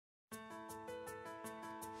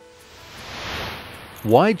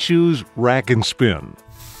Why choose rack and spin?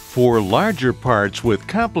 For larger parts with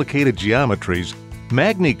complicated geometries,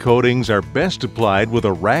 Magni coatings are best applied with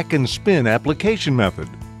a rack and spin application method.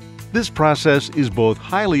 This process is both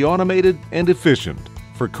highly automated and efficient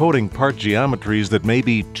for coating part geometries that may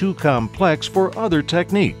be too complex for other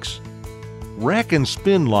techniques. Rack and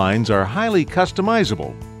spin lines are highly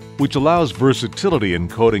customizable, which allows versatility in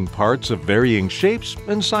coating parts of varying shapes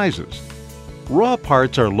and sizes. Raw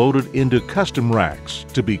parts are loaded into custom racks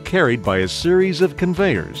to be carried by a series of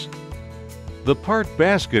conveyors. The part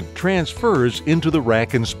basket transfers into the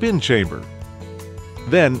rack and spin chamber.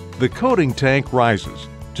 Then the coating tank rises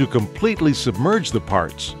to completely submerge the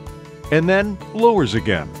parts and then lowers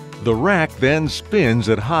again. The rack then spins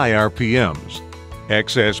at high RPMs.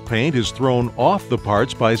 Excess paint is thrown off the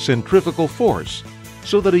parts by centrifugal force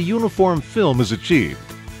so that a uniform film is achieved.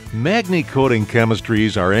 Magni coating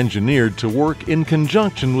chemistries are engineered to work in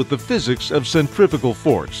conjunction with the physics of centrifugal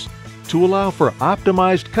force to allow for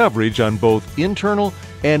optimized coverage on both internal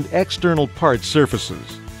and external part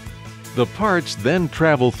surfaces. The parts then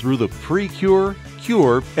travel through the pre-cure,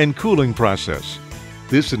 cure, and cooling process.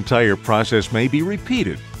 This entire process may be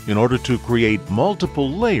repeated in order to create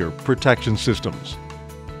multiple layer protection systems.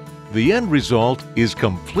 The end result is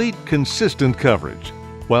complete consistent coverage,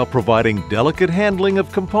 while providing delicate handling of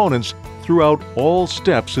components throughout all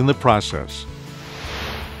steps in the process.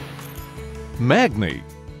 Magni.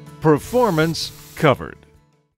 Performance covered.